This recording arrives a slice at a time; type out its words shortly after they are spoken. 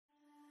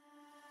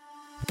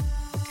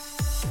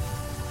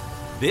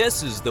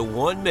This is the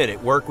 1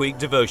 Minute Workweek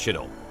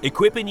Devotional,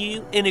 equipping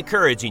you and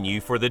encouraging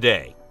you for the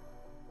day.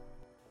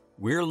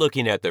 We're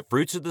looking at the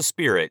fruits of the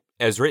Spirit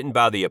as written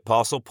by the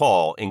Apostle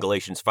Paul in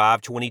Galatians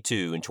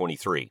 5:22 and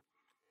 23.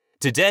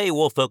 Today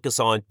we'll focus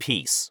on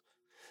peace.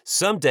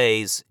 Some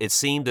days it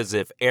seems as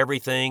if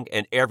everything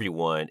and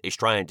everyone is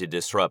trying to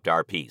disrupt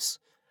our peace.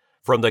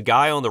 From the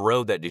guy on the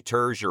road that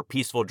deters your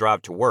peaceful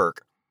drive to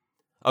work,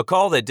 a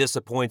call that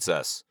disappoints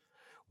us,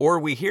 or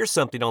we hear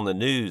something on the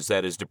news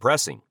that is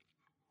depressing.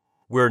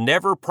 We're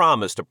never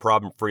promised a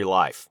problem-free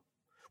life.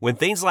 When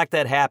things like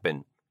that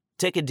happen,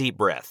 take a deep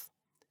breath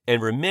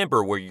and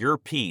remember where your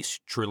peace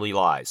truly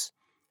lies.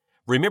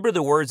 Remember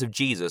the words of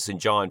Jesus in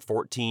John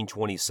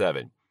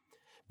 14:27.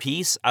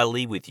 Peace I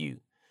leave with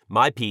you,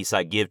 my peace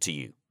I give to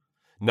you.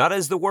 Not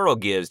as the world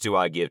gives do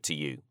I give to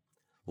you.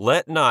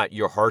 Let not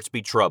your hearts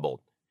be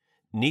troubled,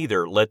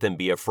 neither let them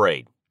be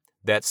afraid.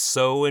 That's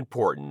so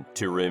important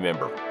to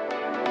remember.